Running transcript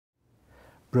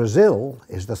Brazil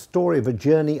is the story of a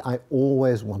journey I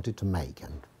always wanted to make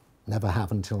and never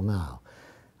have until now.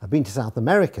 I've been to South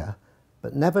America,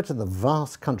 but never to the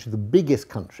vast country, the biggest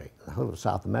country in the whole of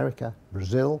South America,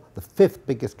 Brazil, the 5th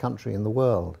biggest country in the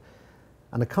world,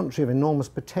 and a country of enormous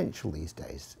potential these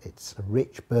days. It's a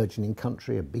rich, burgeoning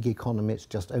country, a big economy. It's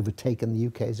just overtaken the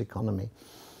UK's economy.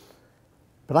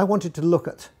 But I wanted to look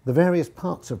at the various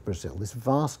parts of Brazil, this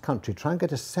vast country, try and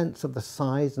get a sense of the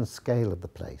size and scale of the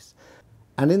place.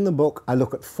 And in the book, I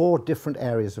look at 4 different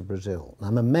areas of Brazil. And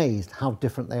I'm amazed how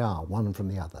different they are, one from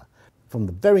the other. From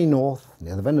the very north,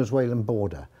 near the Venezuelan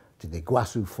border, to the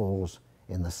Iguazu Falls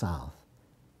in the south.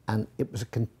 And it was a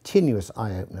continuous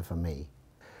eye-opener for me.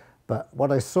 But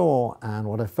what I saw and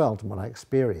what I felt and what I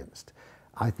experienced,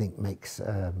 I think makes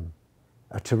a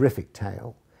terrific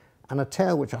tale, and a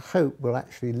tale which I hope will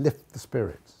actually lift the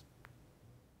spirits.